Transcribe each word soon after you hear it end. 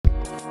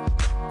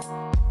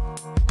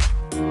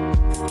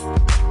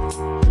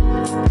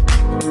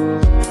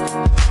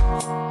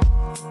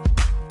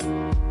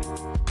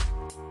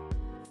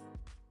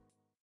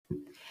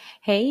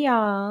Hey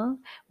y'all,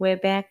 we're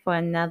back for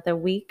another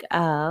week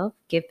of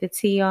Get the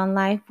Tea on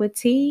Life with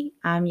T.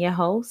 I'm your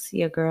host,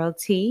 your girl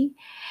T.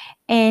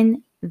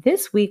 And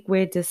this week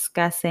we're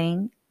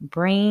discussing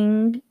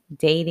bring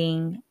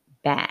dating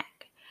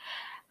back.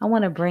 I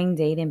want to bring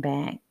dating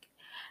back.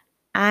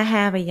 I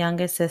have a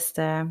younger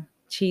sister.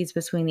 She's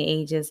between the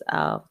ages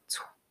of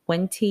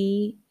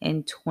 20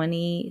 and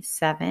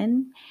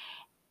 27.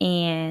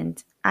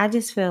 And I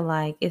just feel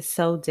like it's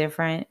so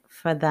different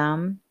for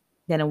them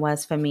than it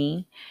was for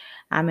me.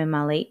 I'm in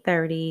my late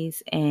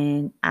 30s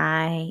and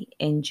I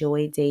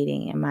enjoyed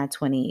dating in my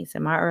 20s.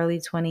 In my early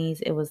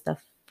 20s, it was the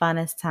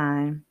funnest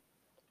time.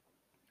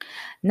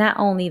 Not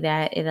only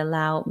that, it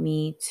allowed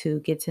me to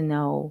get to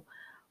know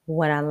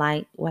what I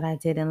liked, what I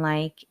didn't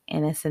like,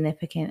 and a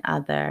significant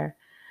other,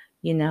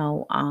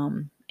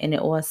 and it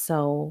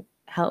also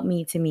helped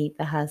me to meet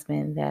the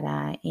husband that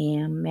I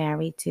am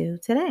married to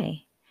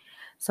today.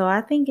 So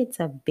I think it's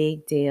a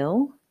big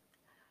deal.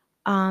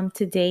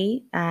 To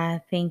date,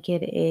 I think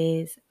it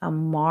is a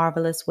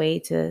marvelous way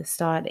to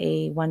start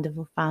a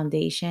wonderful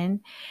foundation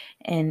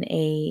and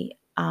a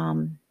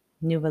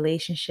new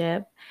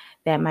relationship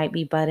that might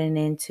be budding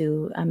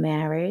into a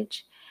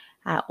marriage.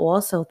 I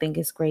also think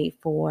it's great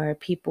for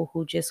people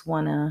who just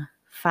want to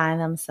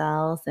find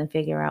themselves and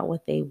figure out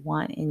what they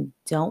want and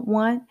don't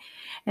want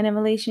in a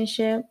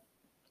relationship.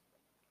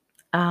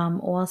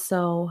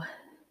 Also,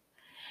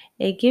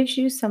 it gives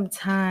you some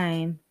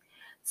time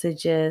to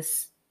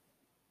just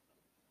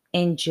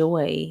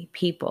enjoy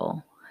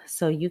people.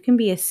 So you can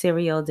be a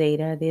serial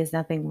dater. There's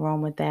nothing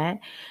wrong with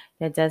that.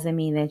 That doesn't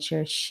mean that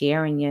you're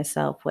sharing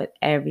yourself with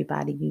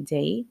everybody you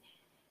date.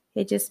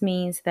 It just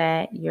means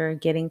that you're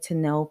getting to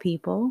know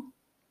people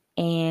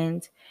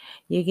and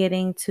you're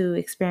getting to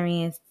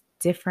experience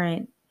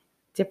different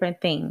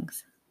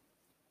things.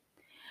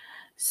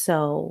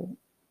 So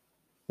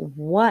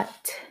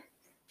what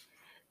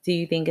do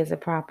you think is a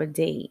proper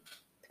date?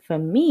 For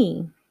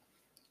me,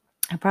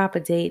 a proper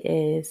date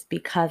is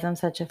because I'm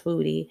such a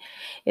foodie,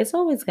 it's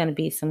always going to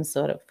be some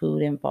sort of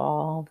food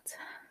involved.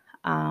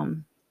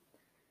 Um,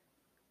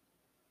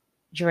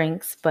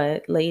 Drinks,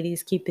 but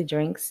ladies, keep the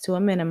drinks to a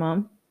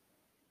minimum.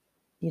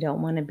 You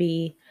don't want to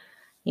be,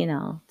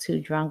 too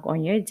drunk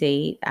on your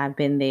date. I've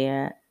been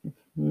there,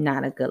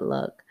 not a good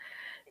look.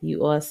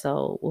 You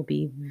also will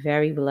be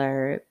very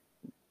blurred.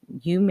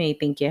 You may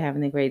think you're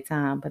having a great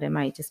time, but it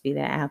might just be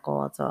that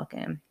alcohol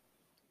talking.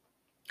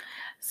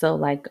 So,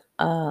 like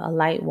a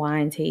light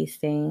wine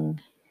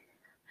tasting,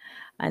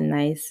 a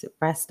nice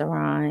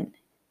restaurant.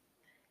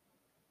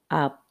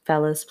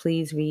 Fellas,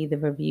 please read the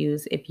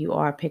reviews if you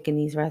are picking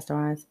these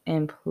restaurants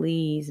and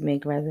please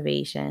make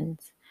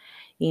reservations.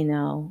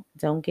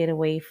 Don't get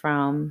away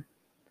from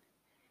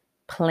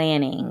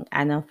planning.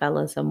 I know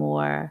fellas are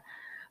more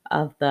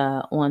of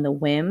the on the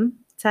whim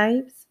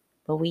types,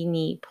 but we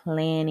need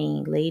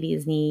planning.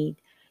 Ladies need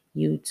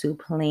you to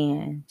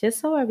plan just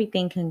so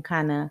everything can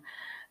kind of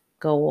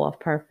go off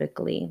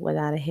perfectly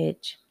without a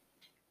hitch.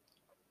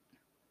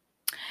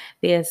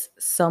 There's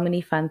so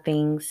many fun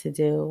things to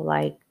do,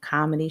 like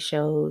comedy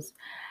shows.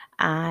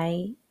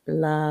 I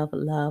love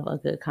a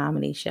good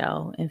comedy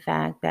show. In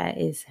fact, that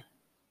is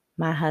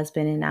my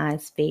husband and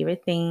I's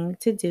favorite thing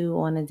to do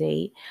on a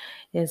date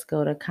is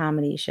go to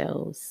comedy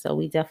shows. So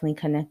we definitely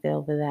connected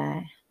over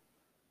that.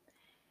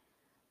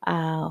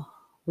 Uh,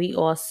 we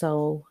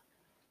also,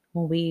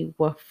 when we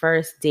were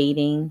first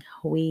dating,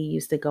 we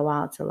used to go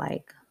out to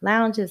like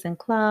lounges and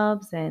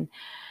clubs and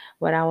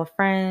with our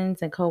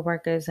friends and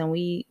coworkers, and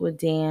we would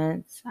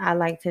dance. I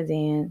like to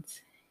dance.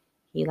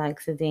 He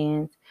likes to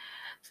dance.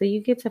 So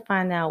you get to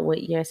find out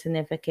what your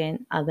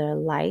significant other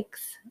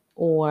likes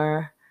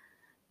or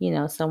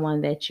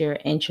someone that you're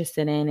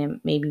interested in and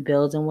maybe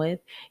building with.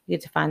 You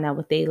get to find out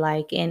what they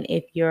like and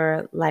if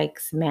your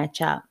likes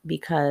match up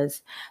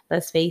because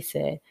let's face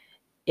it,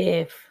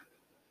 if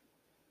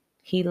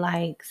he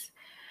likes,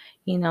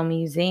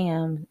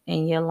 museums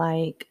and you're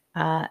like,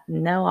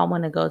 no, I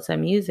want to go to a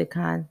music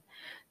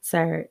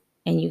concert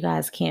and you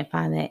guys can't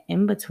find that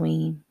in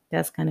between,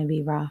 that's going to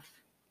be rough.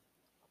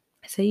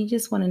 So you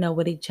just want to know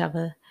what each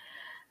other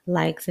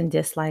likes and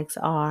dislikes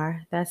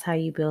are. That's how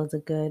you build a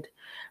good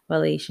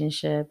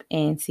relationship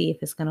and see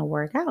if it's going to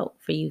work out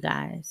for you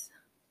guys.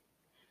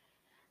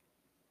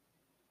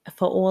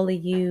 For all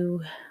of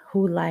you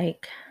who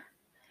like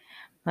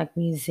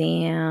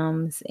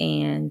museums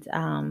and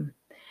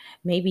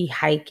maybe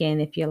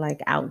hiking if you're like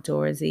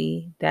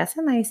outdoorsy, that's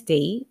a nice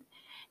date.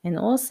 And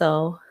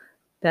also,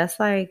 that's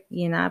like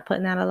you're not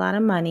putting out a lot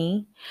of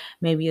money.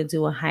 Maybe you'll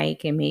do a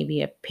hike and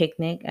maybe a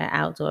picnic, an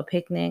outdoor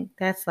picnic.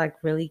 That's like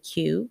really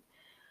cute.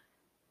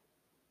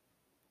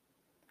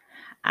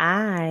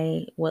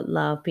 I would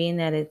love, being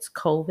that it's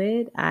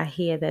COVID, I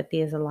hear that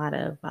there's a lot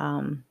of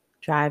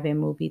drive-in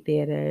movie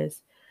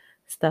theaters,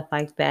 stuff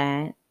like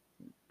that.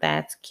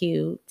 That's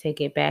cute.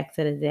 Take it back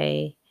to the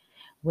day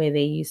where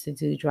they used to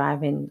do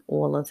drive-in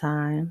all the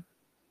time.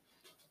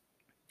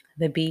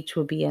 The beach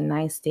would be a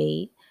nice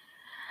date.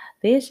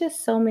 There's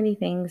just so many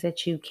things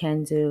that you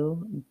can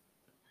do.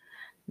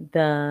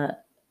 The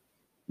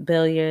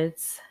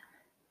billiards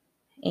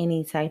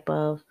any type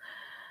of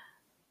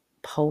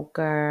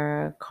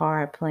poker,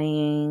 card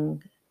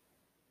playing,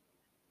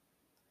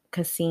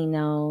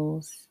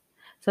 casinos.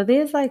 So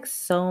there's like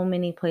so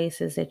many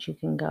places that you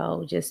can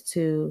go just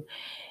to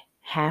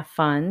have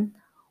fun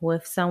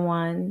with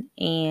someone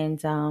and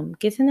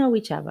get to know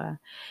each other.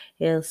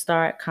 It'll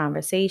start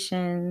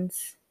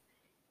conversations,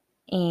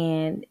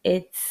 and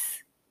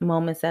it's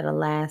moments that'll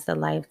last a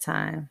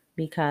lifetime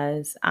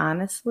because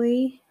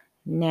honestly,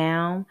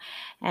 now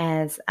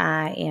as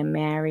I am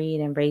married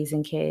and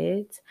raising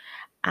kids,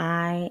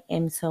 I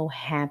am so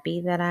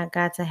happy that I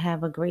got to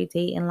have a great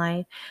date in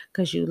life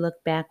because you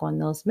look back on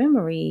those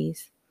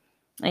memories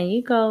and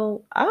you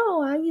go,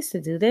 oh, I used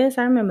to do this.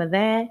 I remember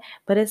that.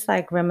 But it's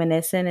like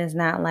reminiscing. It's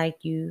not like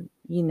you're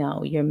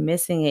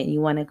missing it and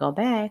you want to go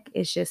back.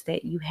 It's just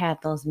that you have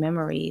those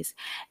memories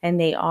and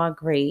they are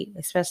great,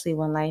 especially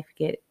when life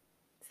gets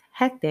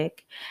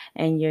hectic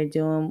and you're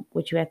doing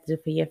what you have to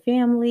do for your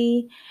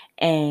family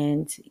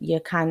and you're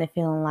kind of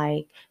feeling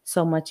like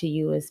so much of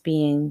you is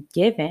being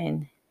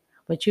given.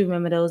 But you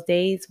remember those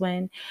days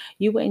when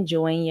you were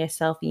enjoying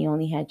yourself and you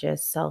only had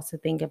yourself to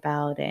think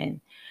about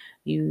and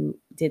you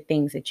did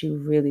things that you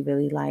really,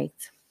 really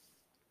liked.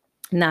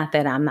 Not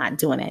that I'm not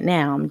doing it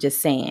now. I'm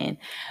just saying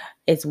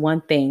it's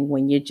one thing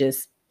when you're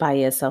just by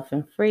yourself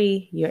and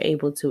free, you're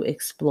able to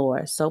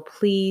explore. So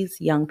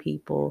please, young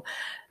people,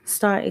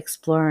 start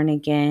exploring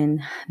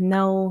again.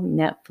 No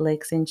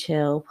Netflix and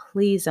chill.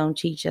 Please don't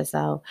cheat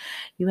yourself.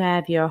 You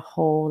have your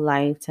whole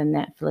life to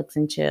Netflix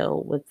and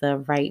chill with the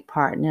right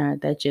partner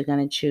that you're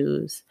going to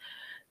choose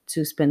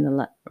to spend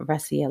the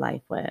rest of your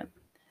life with.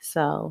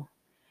 So,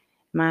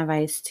 my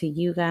advice to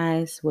you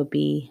guys would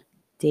be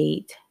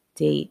date,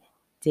 date,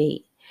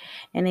 date.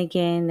 And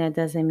again, that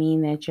doesn't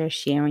mean that you're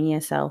sharing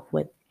yourself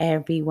with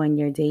everyone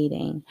you're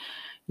dating.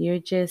 You're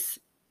just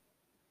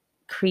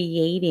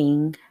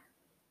creating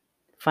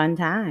fun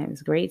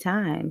times, great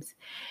times,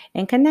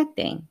 and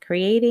connecting,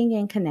 creating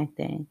and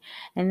connecting.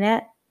 And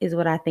that is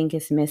what I think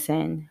is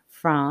missing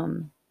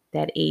from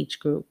that age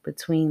group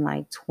between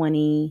like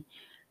 20,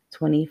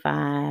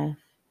 25,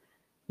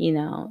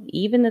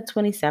 even the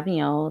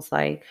 27-year-olds.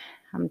 Like,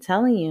 I'm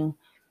telling you,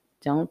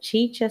 don't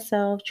cheat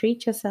yourself,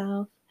 treat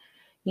yourself.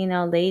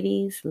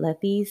 Ladies, let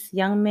these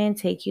young men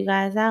take you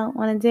guys out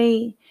on a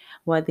date,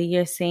 whether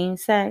you're same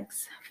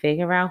sex,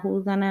 figure out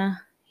who's gonna,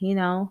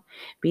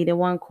 be the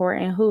one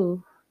courting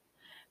who.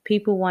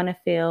 People want to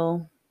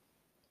feel,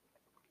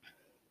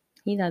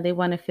 they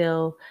want to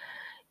feel,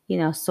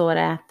 sought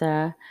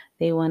after.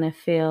 They want to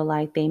feel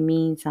like they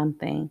mean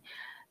something.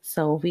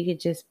 So if we could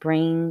just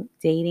bring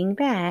dating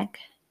back,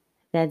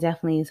 that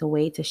definitely is a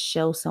way to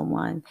show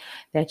someone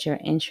that you're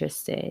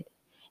interested.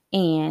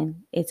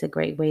 And it's a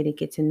great way to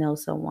get to know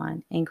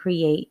someone and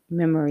create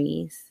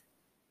memories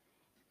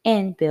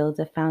and build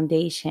a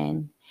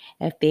foundation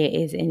if there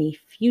is any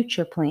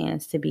future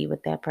plans to be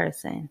with that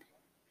person.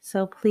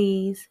 So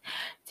please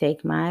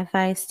take my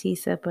advice, tea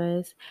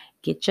sippers.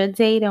 Get your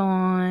date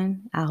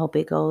on. I hope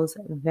it goes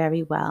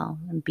very well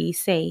and be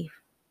safe.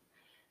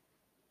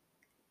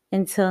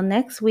 Until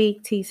next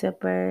week, tea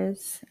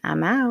sippers,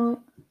 I'm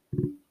out.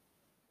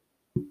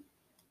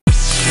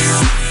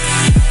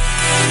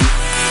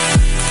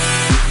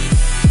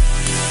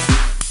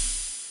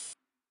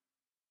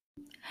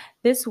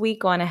 This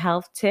week on a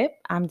health tip,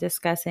 I'm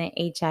discussing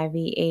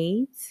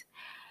HIV/AIDS.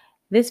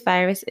 This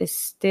virus is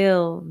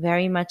still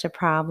very much a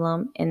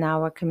problem in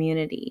our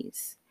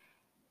communities.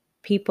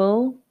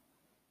 People,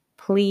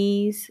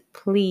 please,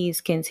 please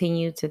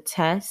continue to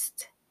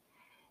test.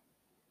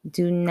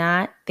 Do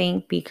not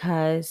think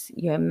because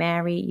you're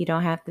married, you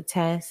don't have to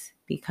test,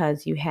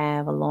 because you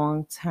have a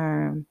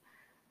long-term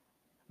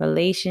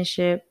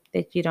relationship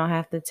that you don't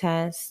have to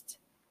test.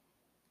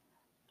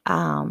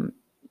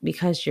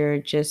 Because you're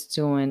just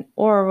doing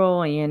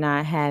oral and you're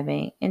not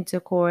having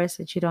intercourse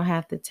that you don't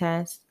have to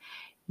test.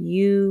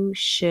 You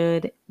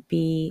should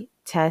be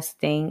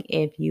testing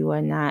if you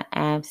are not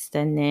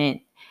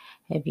abstinent,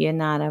 if you're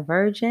not a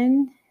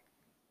virgin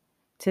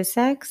to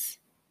sex,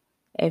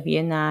 if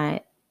you're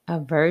not a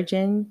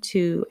virgin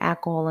to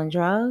alcohol and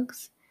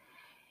drugs.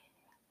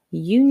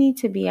 You need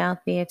to be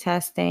out there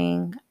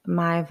testing.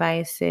 My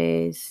advice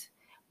is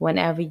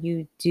whenever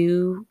you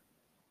do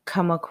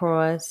come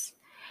across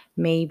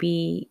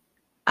maybe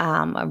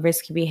a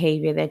risky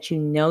behavior that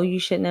you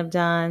shouldn't have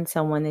done,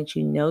 someone that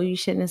you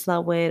shouldn't have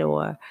slept with,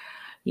 or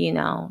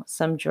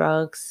some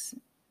drugs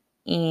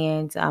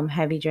and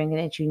heavy drinking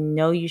that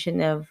you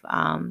shouldn't have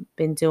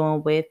been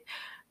doing with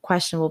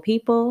questionable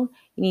people,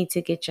 you need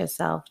to get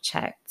yourself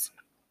checked.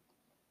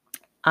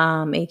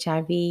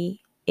 HIV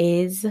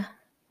is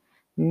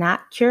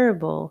not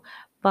curable,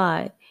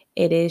 but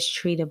it is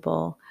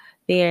treatable.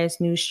 There's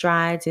new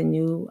strides and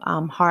new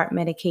heart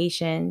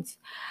medications,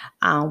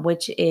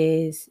 which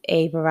is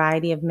a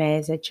variety of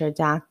meds that your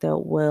doctor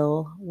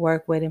will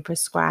work with and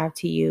prescribe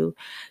to you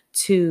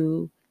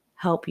to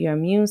help your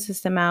immune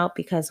system out.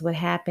 Because what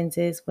happens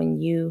is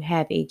when you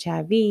have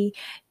HIV,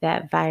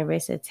 that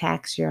virus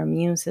attacks your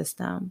immune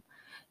system.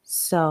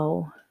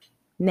 So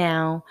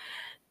now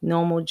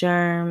normal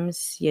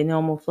germs, your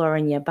normal flora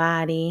in your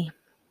body,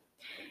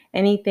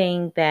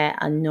 anything that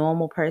a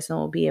normal person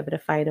will be able to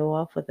fight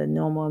off with a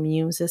normal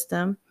immune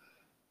system,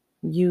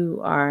 you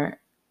are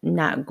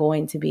not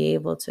going to be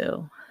able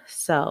to.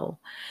 So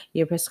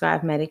you're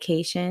prescribed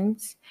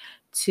medications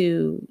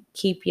to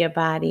keep your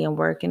body and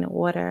work in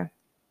order.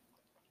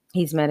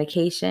 These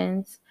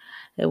medications,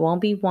 it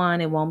won't be one,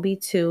 it won't be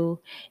two,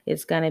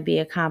 it's going to be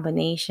a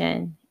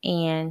combination.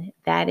 And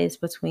that is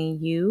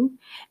between you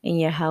and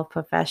your health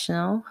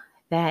professional.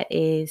 That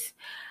is,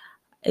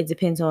 it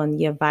depends on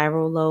your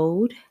viral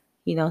load.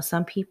 You know,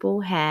 some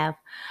people have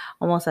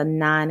almost a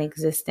non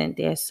existent,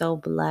 they're so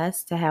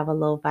blessed to have a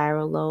low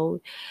viral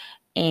load,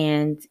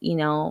 and, you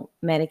know,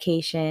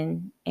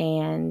 medication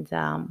and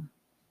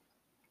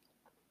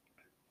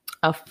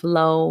a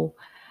flow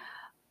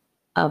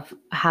of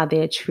how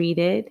they're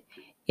treated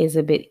is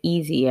a bit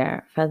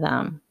easier for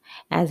them,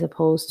 as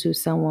opposed to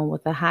someone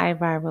with a high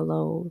viral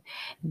load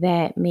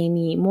that may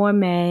need more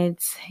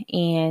meds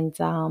and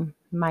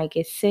might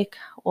get sick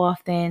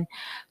often.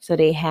 So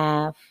they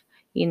have,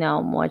 you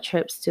know, more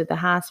trips to the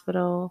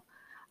hospital.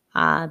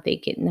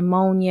 They get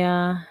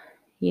pneumonia.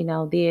 You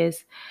know,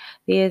 there's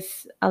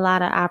a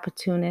lot of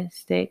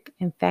opportunistic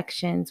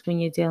infections when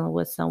you're dealing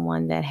with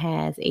someone that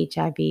has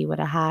HIV with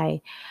a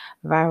high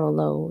viral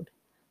load.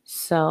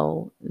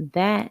 So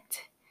that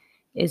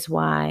is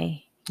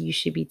why you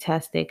should be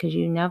tested, because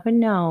you never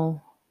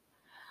know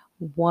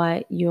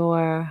what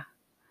your,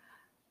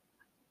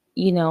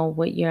 you know,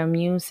 what your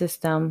immune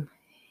system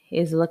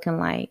is looking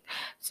like.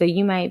 So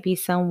you might be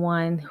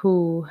someone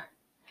who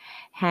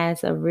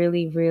has a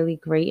really, really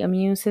great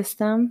immune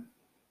system,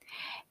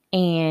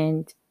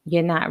 and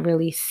you're not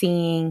really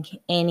seeing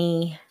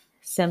any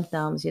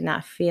symptoms. You're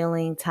not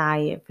feeling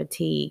tired,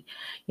 fatigue.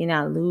 You're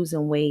not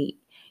losing weight.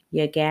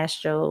 Your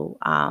gastro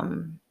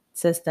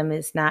system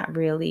is not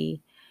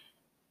really,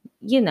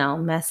 you know,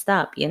 messed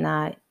up. You're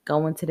not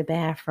going to the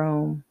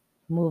bathroom,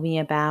 moving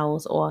your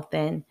bowels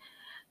often.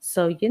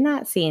 So you're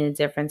not seeing a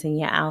difference, and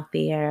you're out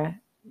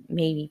there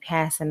maybe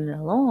passing it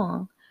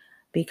along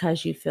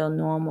because you feel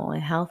normal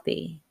and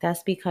healthy.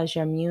 That's because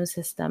your immune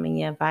system and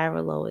your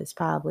viral load is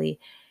probably,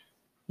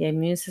 your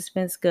immune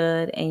system is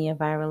good and your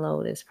viral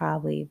load is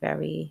probably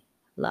very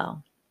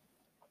low.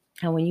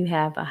 And when you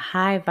have a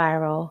high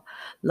viral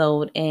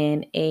load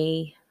and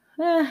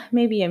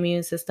maybe your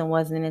immune system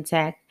wasn't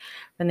intact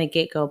from the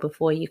get-go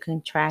before you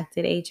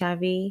contracted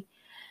HIV,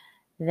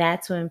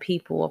 that's when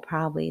people will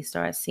probably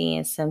start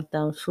seeing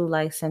symptoms,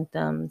 flu-like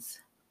symptoms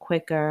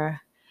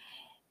quicker,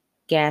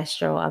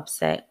 gastro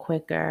upset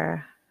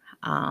quicker,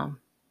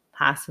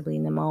 possibly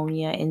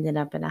pneumonia, ended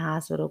up in the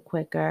hospital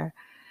quicker,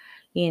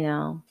 you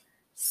know.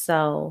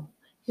 So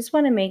just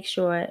want to make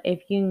sure,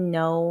 if you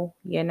know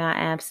you're not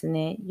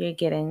abstinent, you're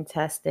getting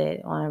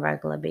tested on a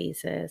regular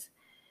basis,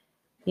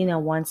 you know,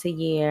 once a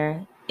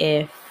year.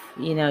 If,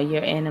 you know,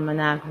 you're in a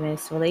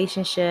monogamous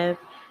relationship,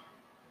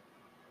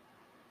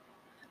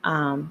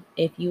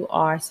 if you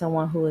are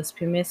someone who is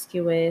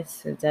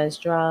promiscuous or does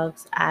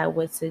drugs, I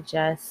would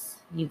suggest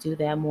you do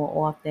that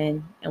more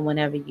often and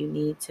whenever you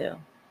need to.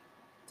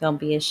 Don't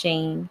be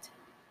ashamed.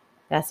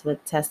 That's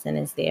what testing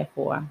is there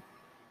for.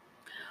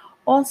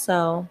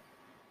 Also,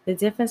 the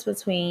difference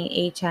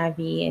between HIV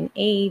and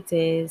AIDS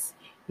is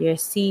your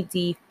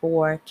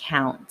CD4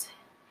 count.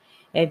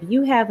 If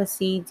you have a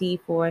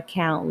CD4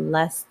 count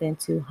less than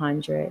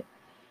 200,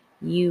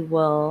 you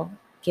will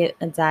get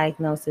a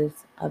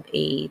diagnosis of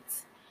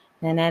AIDS.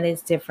 Now, that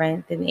is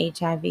different than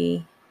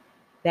HIV.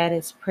 That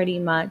is pretty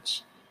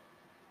much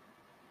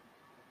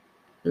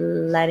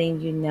letting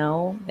you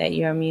know that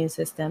your immune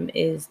system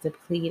is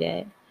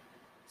depleted.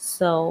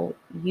 So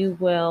you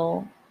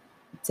will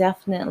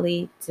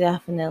definitely,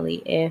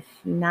 if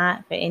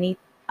not for any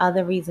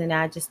other reason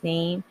I just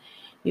named,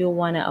 you'll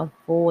want to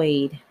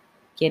avoid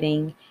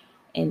getting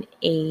an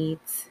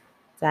AIDS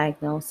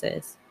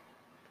diagnosis.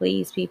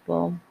 Please,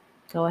 people,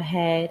 go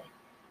ahead,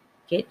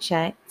 get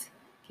checked,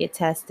 get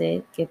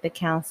tested, get the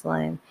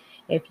counseling.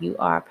 If you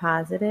are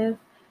positive,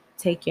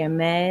 take your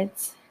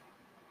meds,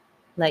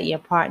 let your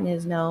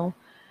partners know.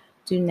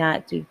 Do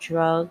not do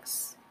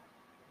drugs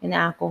and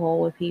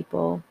alcohol with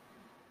people.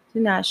 Do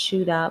not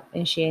shoot up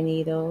and share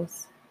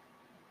needles.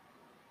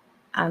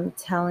 I'm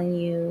telling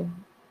you,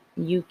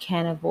 you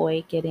can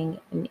avoid getting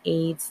an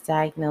AIDS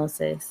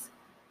diagnosis.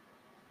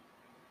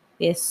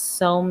 There's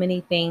so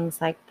many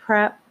things like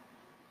PrEP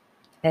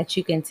that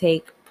you can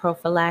take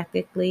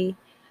prophylactically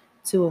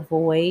to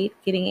avoid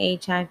getting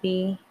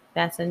HIV.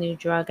 That's a new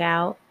drug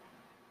out.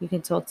 You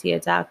can talk to your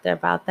doctor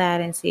about that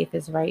and see if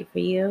it's right for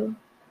you.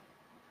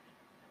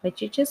 But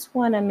you just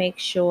want to make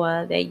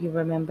sure that you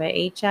remember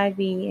HIV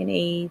and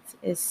AIDS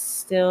is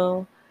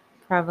still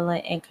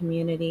prevalent in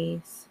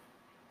communities,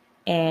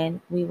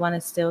 and we want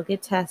to still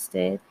get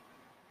tested.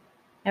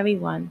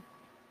 Everyone,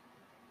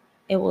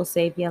 it will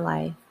save your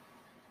life.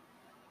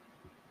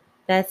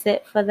 That's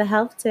it for the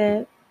health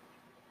tip.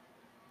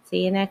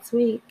 See you next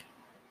week.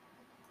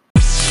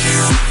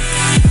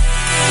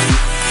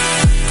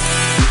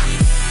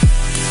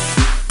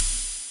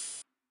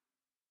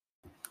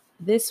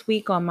 This this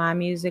week on My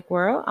Music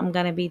World, I'm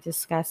going to be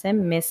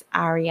discussing Miss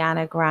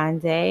Ariana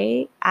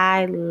Grande.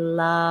 I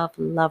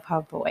love her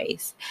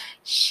voice.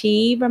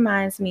 She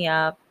reminds me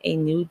of a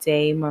new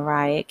day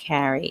Mariah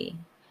Carey.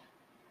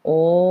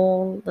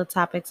 All the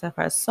topics of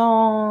her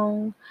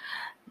song,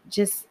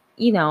 just,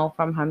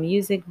 from her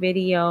music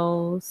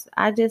videos.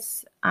 I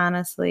just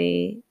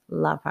honestly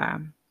love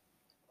her.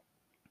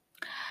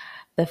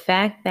 The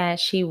fact that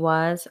she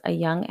was a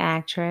young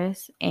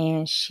actress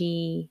and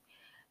she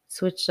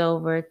switched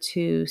over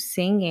to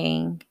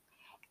singing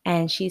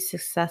and she's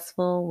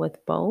successful with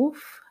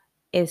both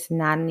is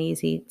not an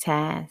easy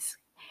task.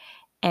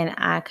 And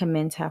I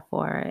commend her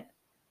for it.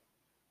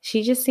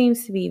 She just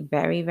seems to be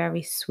very,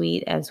 very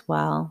sweet as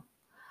well,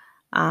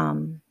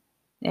 um,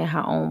 in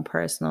her own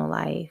personal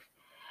life.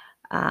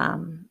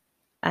 Um,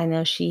 I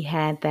know she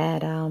had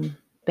that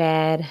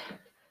bad,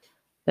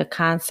 the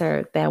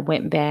concert that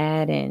went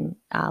bad, and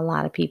a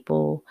lot of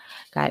people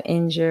got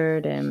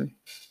injured and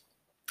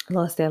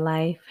lost their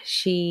life.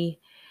 She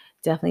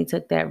definitely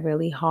took that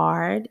really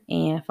hard.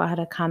 And for her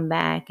to come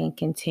back and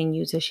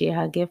continue to share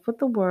her gift with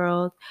the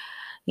world,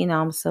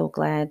 I'm so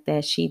glad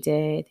that she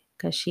did,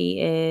 because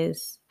she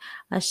is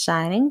a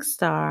shining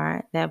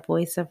star. That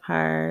voice of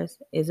hers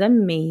is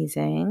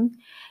amazing.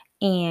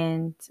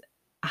 And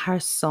her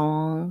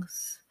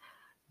songs,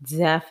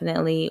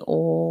 definitely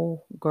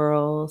all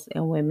girls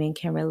and women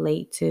can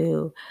relate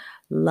to.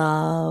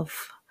 Love,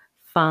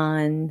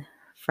 fun,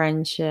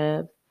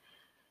 friendship,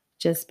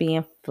 just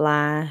being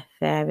fly,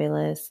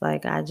 fabulous.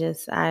 Like,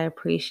 I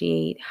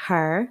appreciate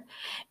her.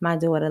 My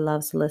daughter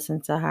loves to listen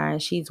to her,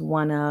 and she's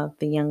one of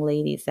the young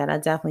ladies that I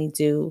definitely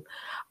do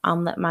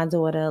let my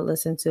daughter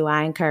listen to.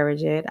 I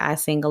encourage it. I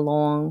sing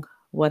along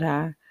with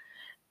her.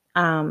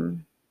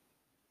 Um,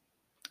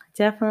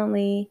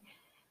 Definitely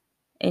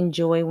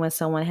enjoy when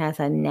someone has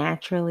a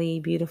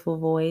naturally beautiful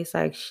voice.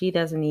 Like, she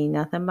doesn't need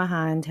nothing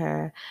behind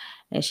her,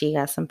 and she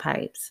got some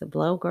pipes.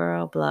 Blow,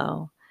 girl,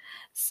 blow.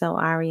 So,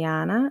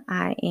 Ariana,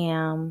 I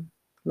am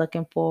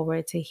looking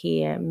forward to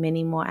hear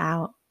many more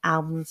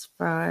albums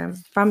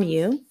from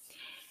you.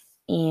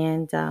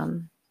 And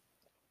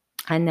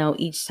I know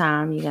each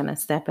time you're gonna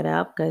step it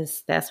up,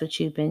 because that's what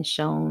you've been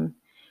shown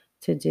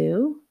to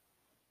do.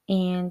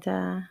 And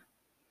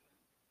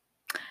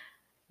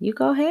you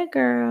go ahead,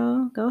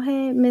 girl. Go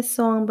ahead, Miss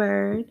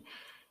Songbird.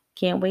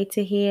 Can't wait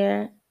to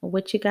hear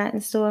what you got in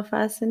store for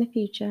us in the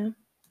future.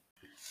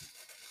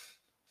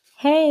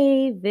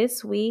 Hey,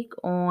 this week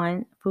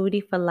on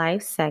Foodie for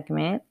Life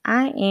segment,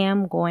 I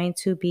am going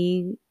to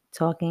be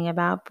talking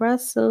about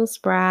Brussels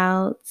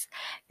sprouts.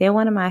 They're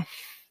one of my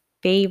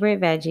favorite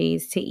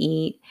veggies to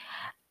eat.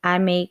 I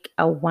make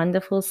a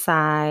wonderful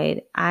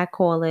side. I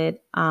call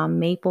it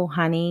maple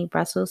honey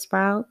Brussels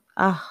sprout.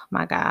 Oh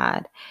my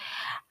God.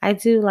 I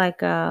do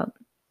like a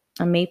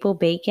maple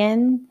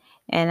bacon,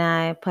 and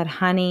I put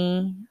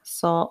honey,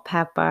 salt,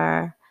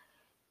 pepper,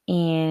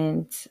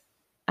 and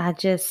I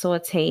just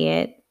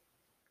saute it,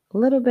 a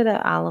little bit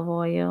of olive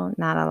oil,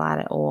 not a lot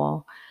at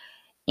all,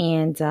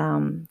 and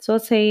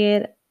saute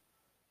it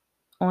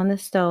on the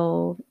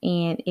stove.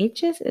 And it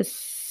just is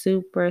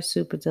super,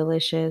 super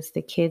delicious.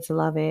 The kids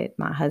love it.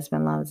 My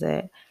husband loves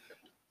it.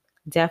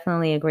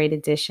 Definitely a great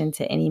addition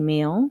to any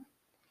meal.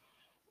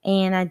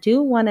 And I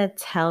do want to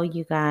tell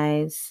you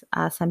guys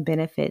some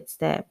benefits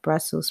that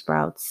Brussels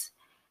sprouts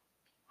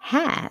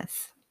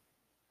has.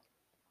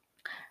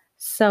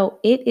 So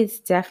it is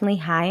definitely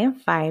high in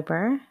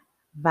fiber,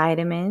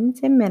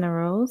 vitamins and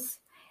minerals,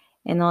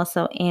 and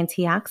also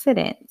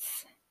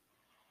antioxidants.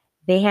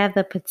 They have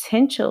the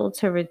potential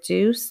to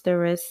reduce the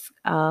risk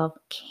of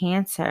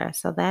cancer.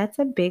 So that's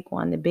a big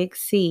one, the big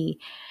C.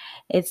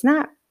 It's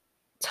not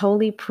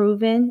totally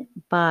proven,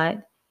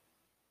 but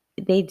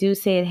they do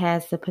say it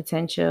has the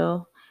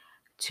potential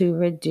to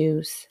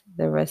reduce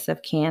the risk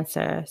of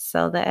cancer.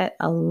 So that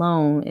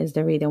alone is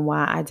the reason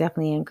why I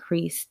definitely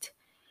increased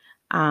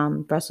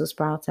Brussels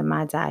sprouts in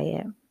my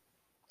diet.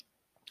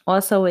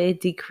 Also,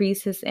 it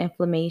decreases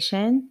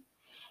inflammation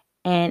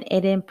and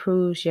it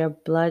improves your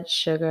blood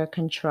sugar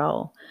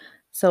control.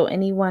 So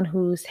anyone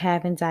who's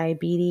having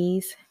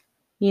diabetes,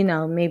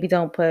 maybe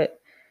don't put,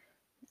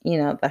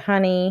 the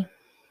honey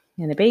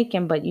and the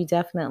bacon, but you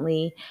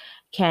definitely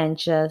can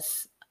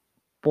just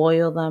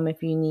boil them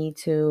if you need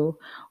to,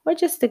 or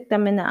just stick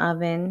them in the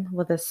oven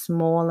with a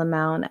small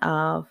amount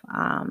of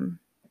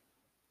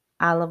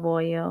olive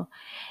oil.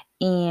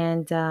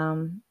 And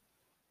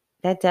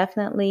that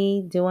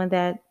definitely, doing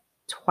that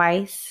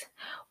twice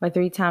or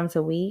three times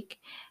a week,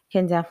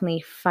 can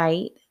definitely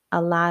fight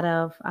a lot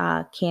of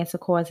cancer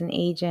causing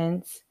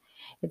agents.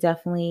 It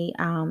definitely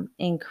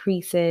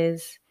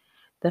increases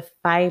the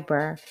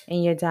fiber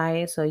in your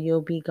diet, so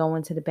you'll be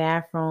going to the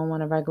bathroom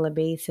on a regular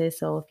basis.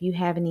 So if you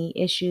have any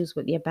issues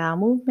with your bowel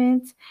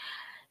movements,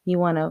 you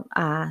want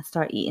to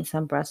start eating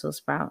some Brussels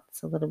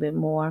sprouts a little bit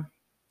more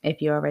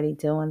if you're already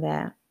doing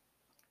that.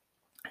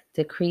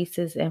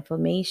 Decreases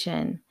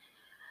inflammation.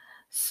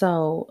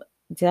 So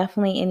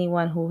definitely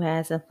anyone who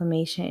has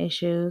inflammation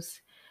issues,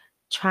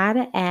 try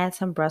to add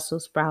some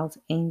Brussels sprouts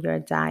in your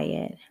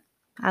diet.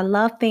 I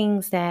love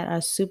things that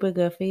are super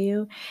good for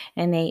you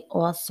and they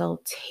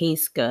also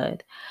taste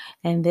good.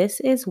 And this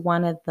is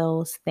one of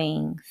those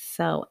things.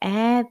 So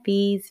add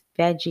these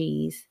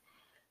veggies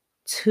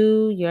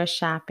to your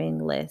shopping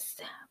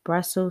list.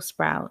 Brussels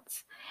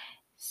sprouts.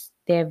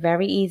 They're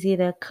very easy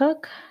to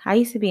cook. I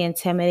used to be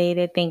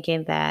intimidated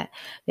thinking that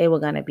they were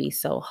going to be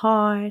so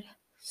hard.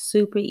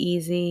 Super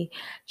easy.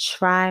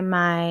 Try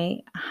my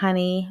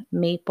honey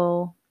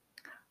maple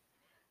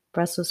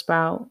Brussels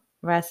sprout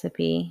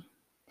recipe.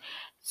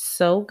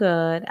 So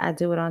good. I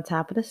do it on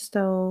top of the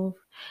stove.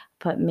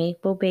 Put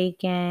maple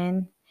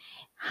bacon,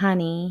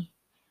 honey,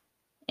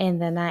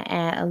 and then I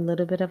add a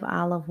little bit of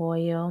olive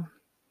oil.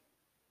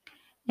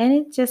 And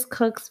it just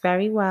cooks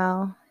very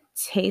well.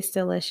 Tastes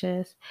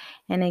delicious.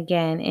 And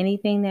again,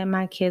 anything that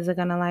my kids are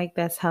going to like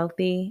that's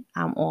healthy,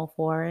 I'm all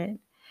for it.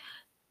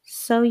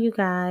 So, you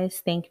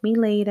guys, thank me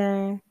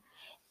later.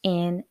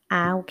 And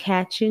I'll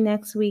catch you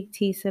next week,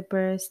 tea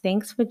sippers.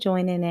 Thanks for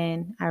joining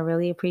in. I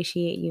really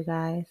appreciate you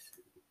guys.